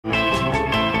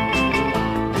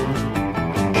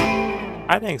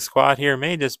I think Squat here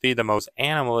may just be the most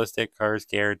animalistic Cars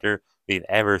character we've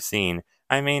ever seen.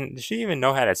 I mean, does she even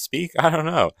know how to speak? I don't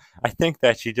know. I think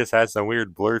that she just has some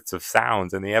weird blurts of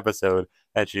sounds in the episode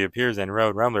that she appears in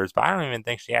Road Rumblers, but I don't even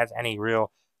think she has any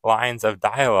real lines of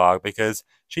dialogue because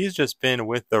she's just been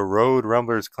with the Road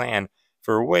Rumblers clan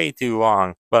for way too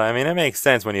long. But I mean, it makes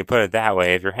sense when you put it that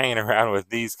way. If you're hanging around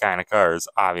with these kind of cars,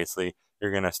 obviously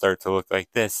you're going to start to look like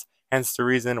this. Hence the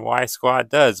reason why Squat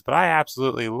does. But I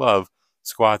absolutely love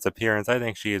Squat's appearance. I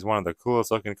think she is one of the coolest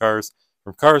looking cars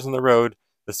from Cars on the Road,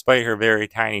 despite her very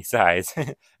tiny size.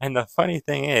 And the funny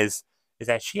thing is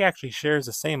that she actually shares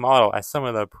the same model as some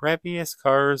of the preppiest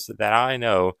cars that I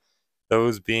know,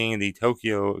 those being the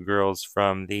Tokyo girls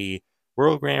from the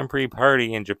World Grand Prix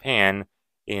party in Japan,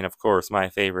 and of course my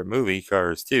favorite movie,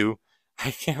 Cars 2.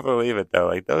 I can't believe it though.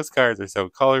 Like those cars are so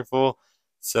colorful,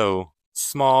 so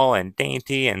small and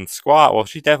dainty and squat. Well,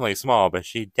 she's definitely small, but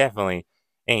she definitely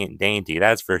ain't dainty,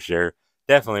 that's for sure.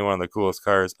 Definitely one of the coolest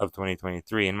cars of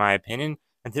 2023 in my opinion.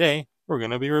 And today we're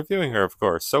going to be reviewing her, of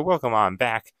course. So welcome on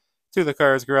back to the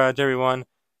Cars Garage, everyone.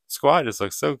 Squat just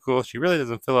looks so cool. She really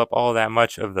doesn't fill up all that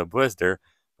much of the blister,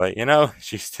 but you know,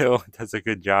 she still does a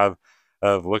good job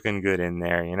of looking good in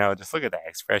there. You know, just look at that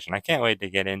expression. I can't wait to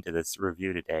get into this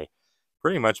review today.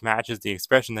 Pretty much matches the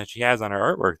expression that she has on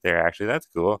her artwork there, actually. That's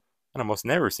cool. That almost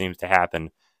never seems to happen.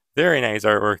 Very nice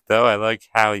artwork, though. I like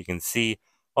how you can see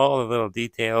all the little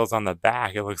details on the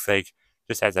back. It looks like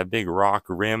just has a big rock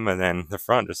rim, and then the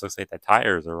front just looks like the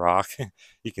tires are rock.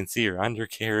 You can see her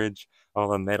undercarriage, all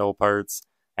the metal parts,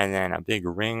 and then a big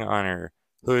ring on her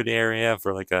hood area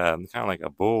for like a kind of like a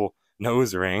bull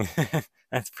nose ring.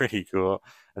 That's pretty cool.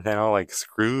 And then all like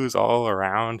screws all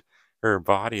around her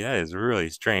body. That is really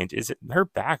strange. Is it her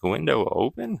back window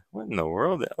open? What in the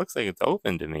world? It looks like it's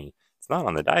open to me. It's not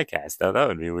on the diecast though. That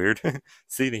would be weird.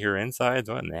 See her insides?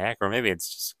 What in the heck? Or maybe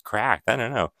it's just cracked. I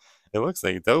don't know. It looks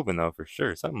like it's open though for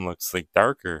sure. Something looks like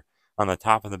darker on the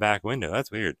top of the back window.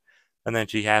 That's weird. And then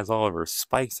she has all of her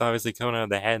spikes obviously coming out of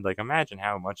the head. Like imagine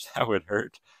how much that would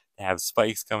hurt to have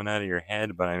spikes coming out of your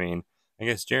head. But I mean, I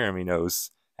guess Jeremy knows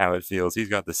how it feels. He's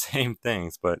got the same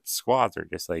things, but squats are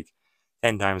just like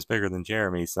 10 times bigger than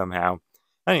Jeremy somehow.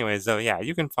 Anyways, though, yeah,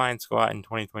 you can find Squat in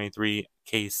 2023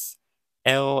 case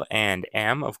L and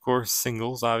M, of course,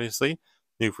 singles, obviously.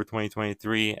 New for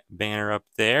 2023 banner up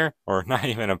there, or not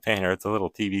even a banner, it's a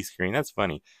little TV screen. That's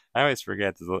funny. I always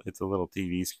forget it's a little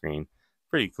TV screen.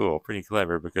 Pretty cool, pretty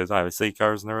clever, because obviously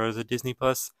Cars on the Road is a Disney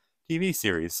Plus TV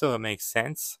series, so it makes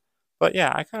sense. But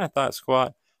yeah, I kind of thought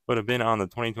Squat would have been on the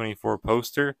 2024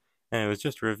 poster, and it was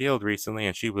just revealed recently,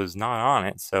 and she was not on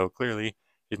it, so clearly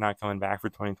she's not coming back for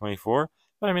 2024.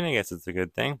 But I mean, I guess it's a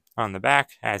good thing. On the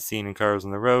back, as seen in Cars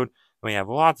on the Road, we have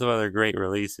lots of other great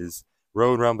releases.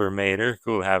 Road Rumbler Mater,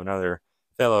 cool to have another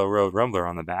fellow Road Rumbler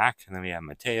on the back. And then we have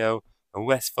Mateo, the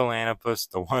West Philanopus,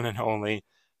 the one and only,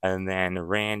 and then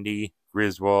Randy,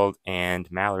 Griswold, and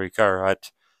Mallory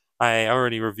Carhut. I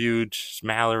already reviewed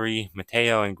Mallory,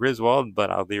 Mateo, and Griswold, but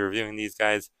I'll be reviewing these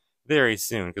guys very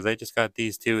soon because I just got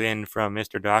these two in from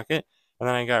Mr. Docket, and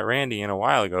then I got Randy in a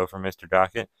while ago from Mr.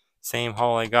 Docket. Same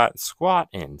haul I got Squat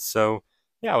in. So,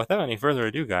 yeah, without any further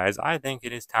ado, guys, I think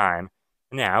it is time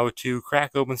now to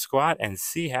crack open Squat and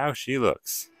see how she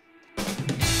looks.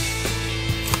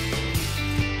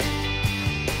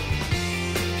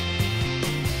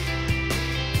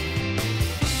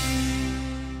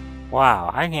 Wow,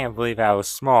 I can't believe how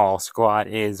small Squat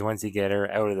is once you get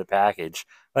her out of the package.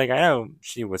 Like, I know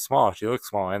she was small, she looks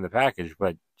small in the package,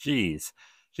 but geez,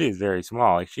 she is very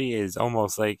small. Like, she is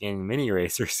almost like in mini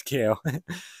racer scale.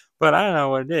 But I don't know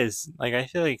what it is. Like, I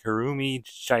feel like Harumi,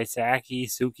 Shisaki,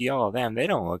 Suki, all of them, they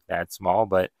don't look that small,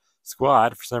 but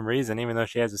Squat, for some reason, even though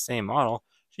she has the same model,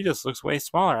 she just looks way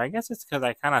smaller. I guess it's because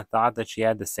I kind of thought that she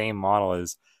had the same model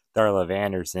as Darla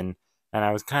Vanderson, and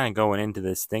I was kind of going into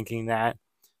this thinking that.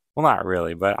 Well, not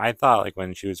really, but I thought, like,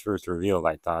 when she was first revealed,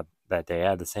 I thought that they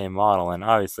had the same model, and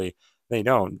obviously they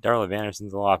don't. Darla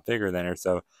Vanderson's a lot bigger than her,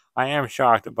 so I am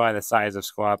shocked by the size of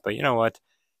Squat, but you know what?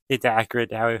 It's accurate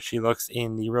to how she looks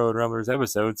in the Road Rumblers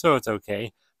episode, so it's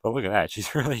okay. But look at that.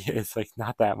 She's really is, like,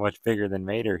 not that much bigger than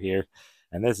Mater here,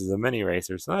 and this is a mini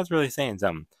racer, so that's really saying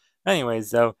something.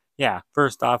 Anyways, though, yeah,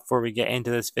 first off, before we get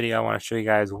into this video, I want to show you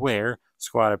guys where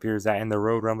Squat appears at in the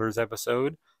Road Rumblers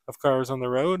episode of Cars on the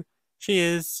Road. She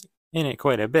is in it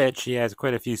quite a bit. She has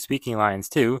quite a few speaking lines,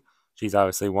 too. She's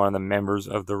obviously one of the members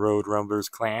of the Road Rumblers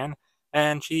clan,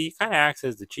 and she kind of acts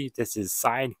as the chiefess's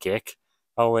sidekick,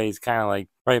 always kind of like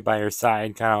right by her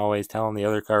side, kind of always telling the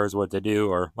other cars what to do,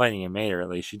 or letting him mate her at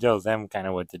least. She tells them kind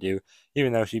of what to do,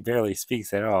 even though she barely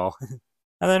speaks at all.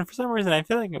 And then for some reason, I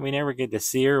feel like we never get to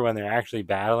see her when they're actually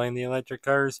battling the electric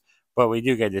cars. But we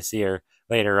do get to see her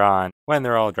later on when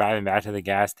they're all driving back to the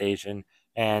gas station,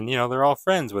 and they're all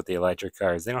friends with the electric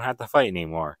cars. They don't have to fight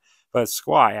anymore. But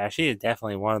Squat, yeah, she is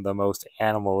definitely one of the most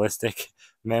animalistic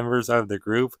members of the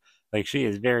group. Like, she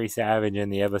is very savage in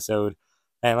the episode.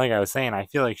 And like I was saying, I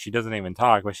feel like she doesn't even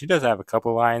talk, but she does have a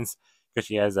couple lines because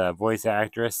she has a voice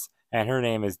actress, and her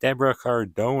name is Deborah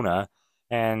Cardona.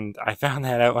 And I found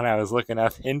that out when I was looking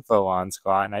up info on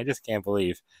Squat, and I just can't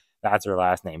believe that's her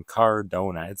last name,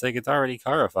 Cardona. It's like it's already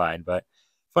carified, but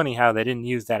funny how they didn't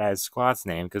use that as Squat's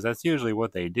name, because that's usually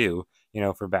what they do.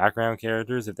 For background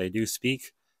characters, if they do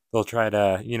speak, they'll try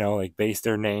to, like base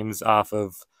their names off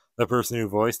of the person who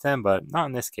voiced them, but not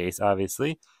in this case,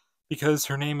 obviously, because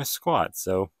her name is Squat.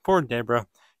 So poor Deborah,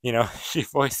 she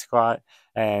voiced Squat,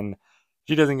 and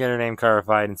she doesn't get her name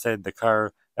carified. Instead, the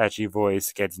car that she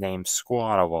voiced gets named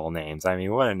Squat of all names. I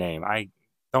mean, what a name. I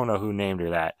don't know who named her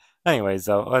that. Anyways,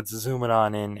 though, let's zoom it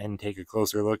on in and take a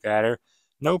closer look at her.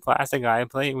 No plastic eye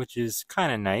plate, which is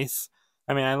kind of nice.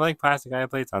 I mean, I like plastic eye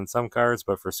plates on some cars,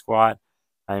 but for Squat,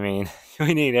 I mean,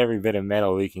 we need every bit of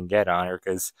metal we can get on her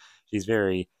because she's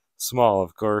very small,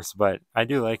 of course, but I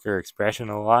do like her expression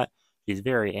a lot. She's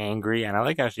very angry, and I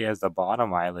like how she has the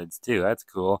bottom eyelids too. That's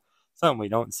cool. Something we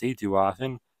don't see too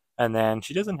often. And then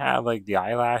she doesn't have like the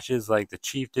eyelashes like the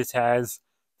Chiefess has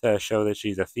to show that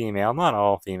she's a female. Not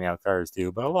all female cars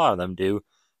do, but a lot of them do.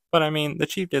 But I mean, the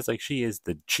Chiefess, like, she is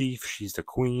the chief. She's the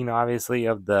queen, obviously,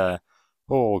 of the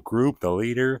whole group, the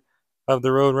leader of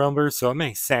the Road Rumblers. So it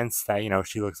makes sense that,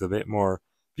 she looks a bit more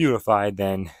beautified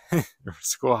than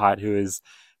Squat, who is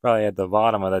probably at the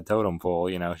bottom of the totem pole.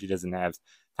 She doesn't have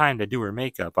time to do her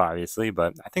makeup, obviously,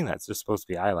 but I think that's just supposed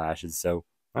to be eyelashes. So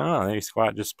I don't know. Maybe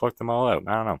Squat just plucked them all out.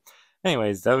 I don't know.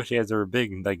 Anyways, though, she has her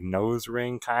big, like, nose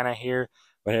ring kind of here.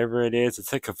 Whatever it is,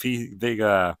 it's like a big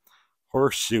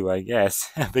horseshoe, I guess.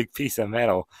 A big piece of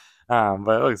metal.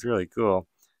 But it looks really cool.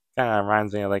 Kind of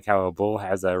reminds me of like how a bull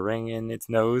has a ring in its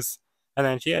nose. And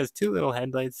then she has two little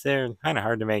headlights there. Kind of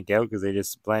hard to make out because they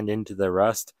just blend into the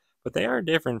rust. But they are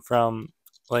different from,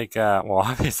 like, well,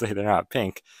 obviously they're not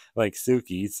pink like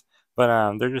Suki's.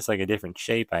 But they're just like a different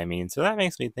shape, I mean. So that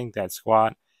makes me think that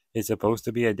Squat is supposed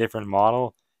to be a different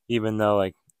model, even though,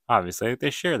 like, obviously they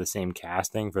share the same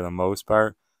casting for the most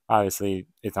part. Obviously,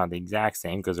 it's not the exact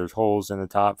same because there's holes in the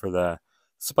top for the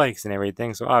spikes and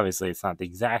everything. So obviously, it's not the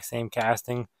exact same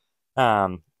casting.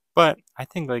 Um, but I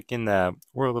think, like, in the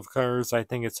world of cars, I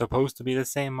think it's supposed to be the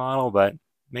same model, but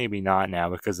maybe not now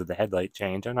because of the headlight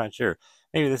change. I'm not sure.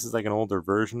 Maybe this is like an older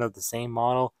version of the same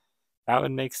model. That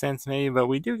would make sense, maybe. But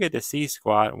we do get to see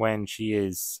Squat when she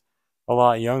is a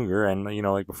lot younger, and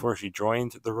like before she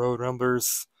joined the Road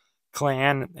Rumblers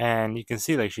clan, and you can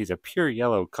see like she's a pure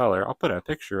yellow color. I'll put a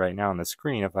picture right now on the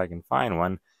screen if I can find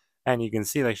one, and you can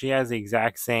see like she has the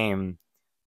exact same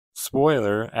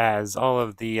spoiler as all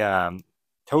of the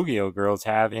Tokyo girls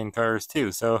have in Cars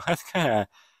too. So that's kind of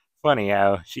funny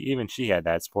how she had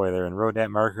that spoiler, and Rodette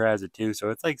Marker has it too.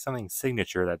 So it's like something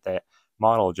signature that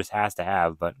model just has to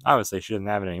have. But obviously she doesn't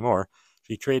have it anymore.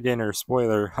 She traded in her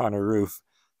spoiler on her roof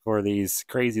for these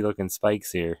crazy looking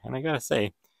spikes here, and I gotta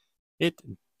say, it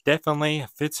definitely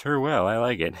fits her well. I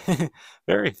like it.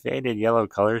 Very faded yellow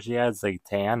color. She has like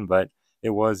tan, but it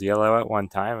was yellow at one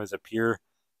time. It was a pure,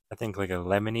 I think, like a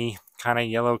lemony kind of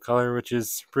yellow color, which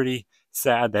is pretty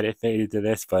sad that it faded to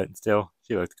this, but still,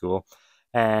 she looked cool.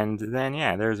 And then,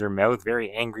 yeah, there's her mouth,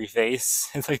 very angry face.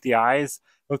 It's like the eyes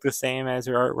look the same as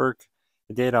her artwork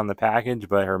did on the package,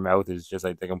 but her mouth is just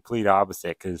like the complete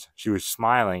opposite because she was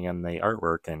smiling in the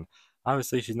artwork, and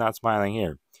obviously she's not smiling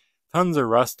here. Tons of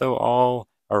rust though all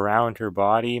around her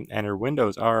body, and her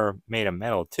windows are made of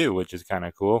metal too, which is kind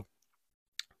of cool.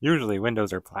 Usually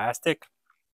windows are plastic.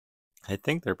 I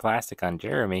think they're plastic on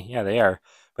Jeremy. Yeah, they are.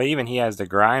 But even he has the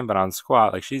grime, but on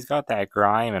Squat, like, she's got that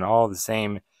grime and all the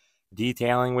same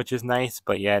detailing, which is nice,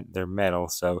 but yet they're metal.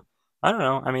 So I don't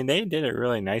know. I mean, they did it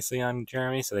really nicely on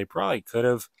Jeremy, so they probably could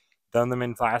have done them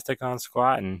in plastic on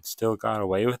Squat and still got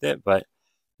away with it, but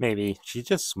maybe she's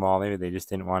just small. Maybe they just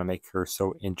didn't want to make her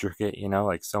so intricate,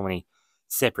 like so many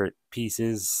separate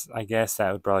pieces. I guess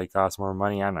that would probably cost more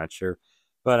money. I'm not sure.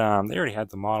 But they already had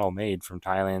the model made from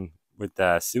Thailand with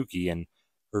Suki and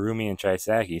Harumi and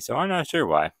Chisaki, so I'm not sure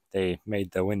why they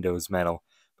made the windows metal,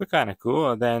 but kind of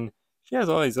cool. And then she has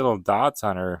all these little dots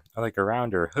on her, like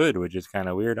around her hood, which is kind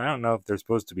of weird. I don't know if they're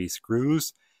supposed to be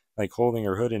screws, like holding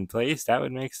her hood in place. That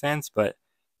would make sense, but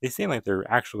they seem like they're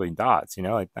actually dots,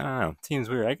 like, I don't know. It seems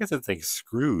weird. I guess it's like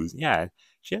screws. Yeah,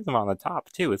 she has them on the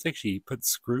top too. It's like she put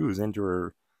screws into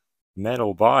her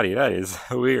metal body. That is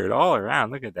weird. All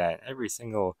around, look at that. Every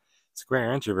single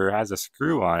square inch of her has a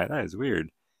screw on it. That is weird.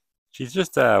 She's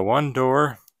just one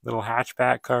door little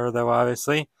hatchback car, though,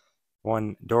 obviously.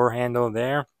 One door handle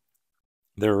there.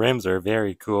 Their rims are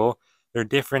very cool. They're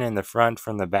different in the front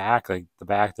from the back. Like the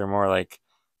back, they're more like,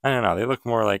 I don't know, they look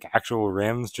more like actual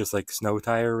rims, just like snow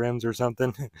tire rims or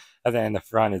something. And then in the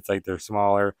front, it's like they're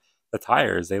smaller. The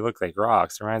tires, they look like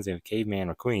rocks. Reminds me of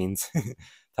Caveman McQueen's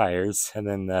tires. And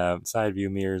then the side view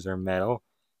mirrors are metal.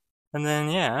 And then,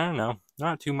 yeah, I don't know,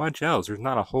 not too much else. There's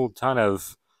not a whole ton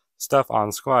of stuff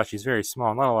on Squash. She's very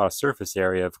small. Not a lot of surface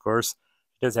area, of course.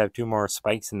 She does have two more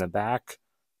spikes in the back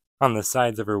on the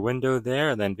sides of her window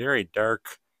there, and then very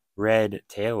dark red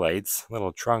taillights,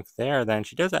 little trunk there. Then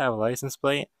she does have a license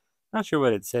plate. Not sure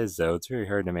what it says though, it's very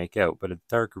hard to make out, but it's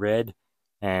dark red,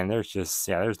 and there's just,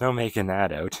 yeah, there's no making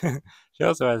that out. She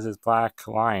also has this black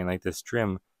line, like this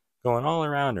trim, going all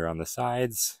around her on the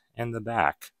sides and the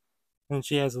back. And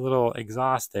she has a little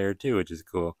exhaust there too, which is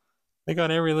cool. They got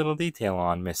every little detail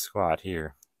on Miss Squat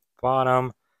here.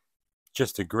 Bottom,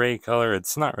 just a gray color.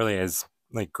 It's not really as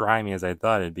like grimy as I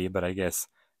thought it'd be, but I guess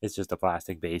it's just a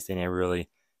plastic base. They never really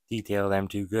detail them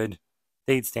too good.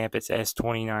 Date stamp, it's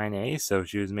S29A, so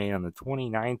she was made on the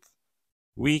 29th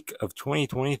week of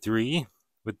 2023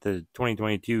 with the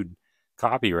 2022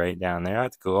 copyright down there.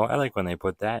 That's cool. I like when they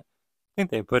put that. I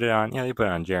think they put it on, yeah, they put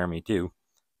it on Jeremy too.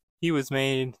 He was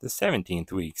made the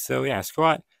 17th week, so yeah,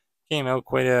 Squat came out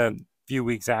quite a few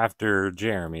weeks after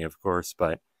Jeremy, of course,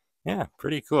 but yeah,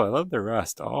 pretty cool. I love the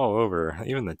rust all over,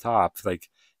 even the top, like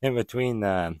in between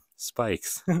the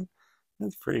spikes.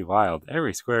 That's pretty wild.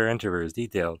 Every square inch of her is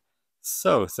detailed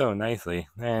so nicely.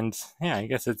 And yeah, I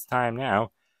guess it's time now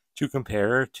to compare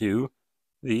her to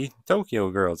the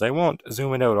Tokyo girls. I won't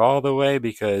zoom it out all the way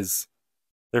because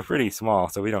they're pretty small,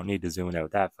 so we don't need to zoom it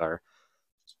out that far.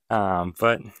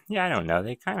 But yeah, I don't know.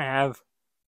 They kind of have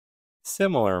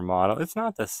similar model. It's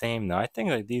not the same though. I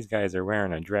think like these guys are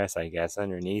wearing a dress, I guess,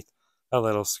 underneath a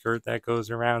little skirt that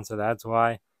goes around, so that's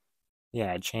why.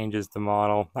 Yeah, it changes the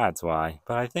model. That's why.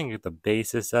 But I think the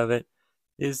basis of it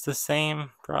is the same,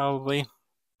 probably.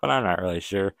 But I'm not really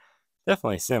sure.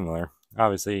 Definitely similar.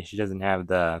 Obviously, she doesn't have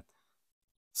the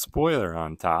spoiler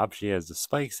on top. She has the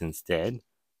spikes instead.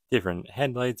 Different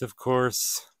headlights, of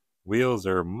course. Wheels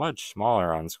are much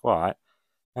smaller on Squat.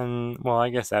 And, well, I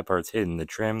guess that part's hidden. The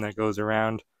trim that goes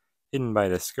around, hidden by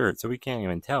the skirt. So we can't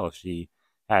even tell if she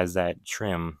has that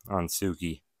trim on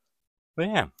Suki. But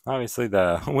yeah, obviously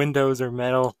the windows are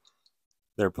metal.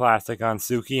 They're plastic on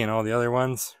Suki and all the other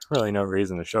ones. Really no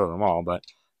reason to show them all, but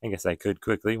I guess I could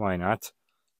quickly. Why not?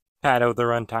 Pad out the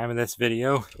runtime of this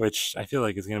video, which I feel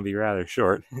like is going to be rather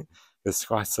short. This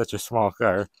Squat's such a small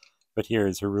car. But here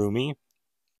is Harumi.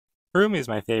 Harumi is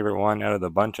my favorite one out of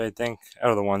the bunch, I think. Out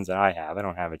of the ones that I have. I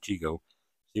don't have a Chico.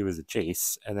 She was a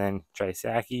Chase. And then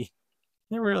Chisaki.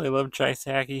 Never really loved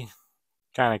Chisaki.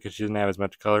 Kind of because she doesn't have as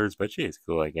much colors, but she is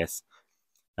cool, I guess.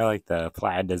 I like the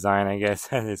plaid design, I guess.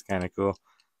 That is kind of cool.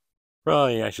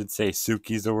 Probably I should say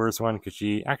Suki's the worst one because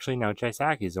she... Actually, no,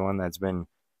 Chisaki's the one that's been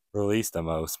released the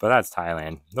most, but that's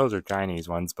Thailand. Those are Chinese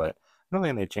ones, but I don't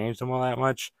think they changed them all that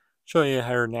much. Show you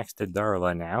her next to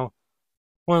Darla now.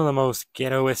 One of the most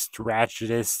ghettoest,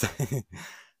 ratchetest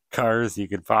cars you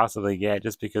could possibly get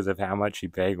just because of how much she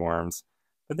pegworms.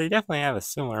 But they definitely have a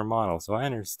similar model, so I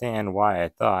understand why I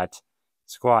thought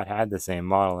Squat had the same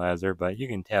model as her, but you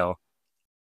can tell.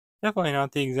 Definitely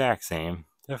not the exact same.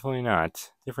 Definitely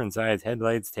not. Different size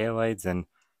headlights, taillights, and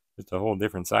just a whole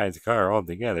different size car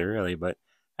altogether, really, but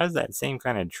has that same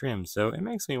kind of trim, so it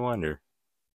makes me wonder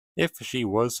if she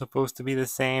was supposed to be the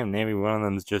same, maybe one of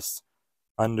them's just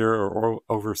under or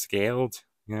overscaled,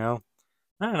 you know?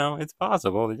 I don't know, it's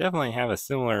possible. They definitely have a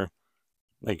similar,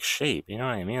 like, shape, you know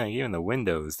what I mean? Like, even the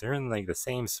windows, they're in, like, the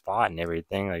same spot and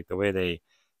everything, like, the way they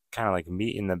kind of, like,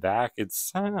 meet in the back,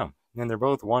 it's, I don't know. And they're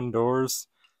both one doors,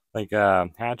 like,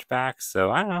 hatchbacks, so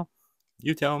I don't know.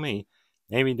 You tell me.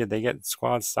 Maybe did they get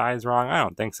Squad's size wrong? I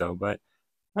don't think so, but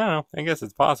I don't know. I guess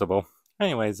it's possible.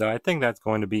 Anyways, though, I think that's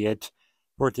going to be it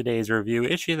for today's review.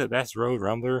 Is she the best road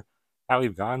rumbler that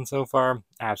we've gotten so far?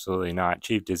 Absolutely not.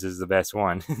 Chiefess is the best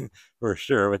one, for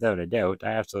sure, without a doubt.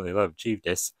 I absolutely love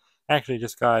Chiefess. I actually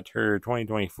just got her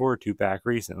 2024 2-pack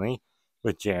recently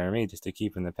with Jeremy, just to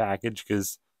keep in the package,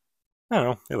 because, I don't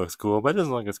know, it looks cool, but it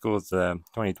doesn't look as cool as the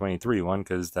 2023 one,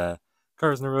 because the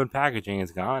Cars on the Road packaging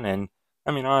is gone, and,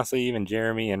 I mean, honestly, even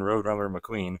Jeremy and Road Runner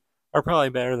McQueen are probably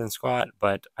better than Squat,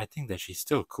 but I think that she's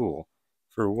still cool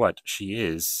for what she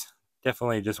is.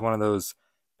 Definitely just one of those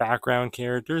background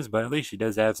characters, but at least she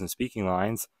does have some speaking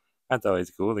lines. That's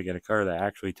always cool to get a car that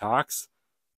actually talks,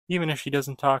 even if she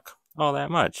doesn't talk all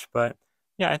that much. But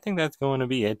yeah, I think that's going to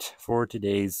be it for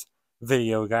today's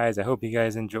video, guys. I hope you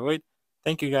guys enjoyed.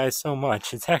 Thank you guys so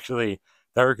much. It's actually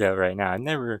dark out right now. I've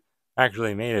never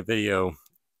actually made a video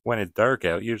when it's dark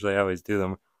out. Usually I always do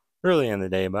them early in the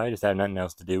day, but I just have nothing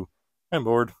else to do. I'm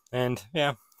bored, and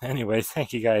yeah. Anyways,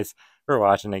 thank you guys for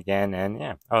watching again, and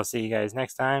yeah, I'll see you guys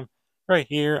next time right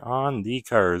here on the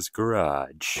Cars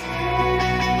Garage.